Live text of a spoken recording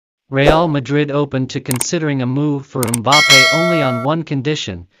Real Madrid open to considering a move for Mbappe only on one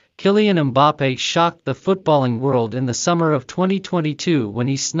condition. Kylian Mbappe shocked the footballing world in the summer of 2022 when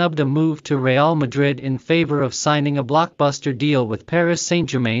he snubbed a move to Real Madrid in favor of signing a blockbuster deal with Paris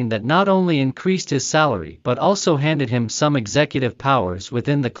Saint-Germain that not only increased his salary but also handed him some executive powers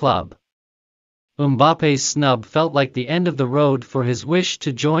within the club. Mbappe's snub felt like the end of the road for his wish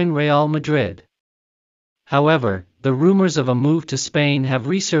to join Real Madrid. However, the rumors of a move to Spain have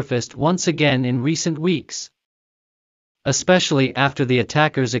resurfaced once again in recent weeks. Especially after the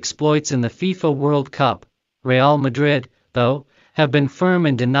attacker's exploits in the FIFA World Cup, Real Madrid, though, have been firm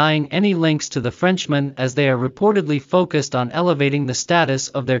in denying any links to the Frenchman, as they are reportedly focused on elevating the status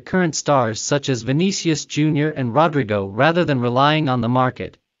of their current stars such as Vinicius Jr. and Rodrigo rather than relying on the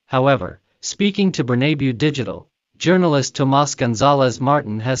market. However, speaking to Bernabeu Digital, journalist Tomás González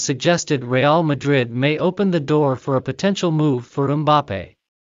Martin has suggested Real Madrid may open the door for a potential move for Mbappe.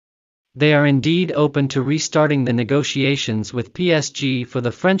 They are indeed open to restarting the negotiations with PSG for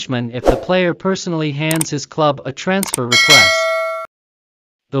the Frenchman if the player personally hands his club a transfer request.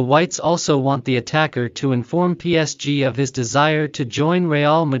 The Whites also want the attacker to inform PSG of his desire to join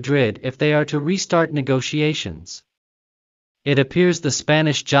Real Madrid if they are to restart negotiations. It appears the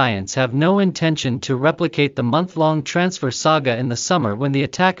Spanish giants have no intention to replicate the month-long transfer saga in the summer when the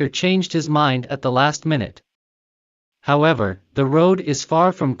attacker changed his mind at the last minute. However, the road is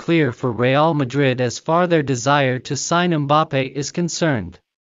far from clear for Real Madrid as far their desire to sign Mbappe is concerned.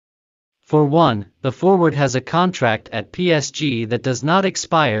 For one, the forward has a contract at PSG that does not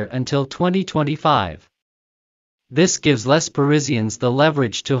expire until 2025. This gives Les Parisiens the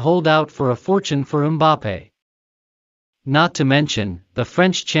leverage to hold out for a fortune for Mbappe. Not to mention, the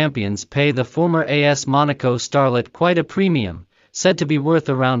French champions pay the former AS Monaco starlet quite a premium, said to be worth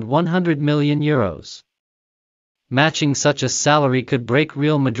around €100 million. Matching such a salary could break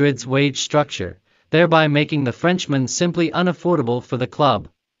Real Madrid's wage structure, thereby making the Frenchman simply unaffordable for the club.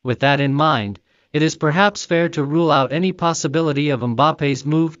 With that in mind, it is perhaps fair to rule out any possibility of Mbappe's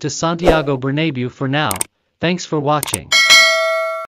move to Santiago Bernabeu for now. Thanks for watching.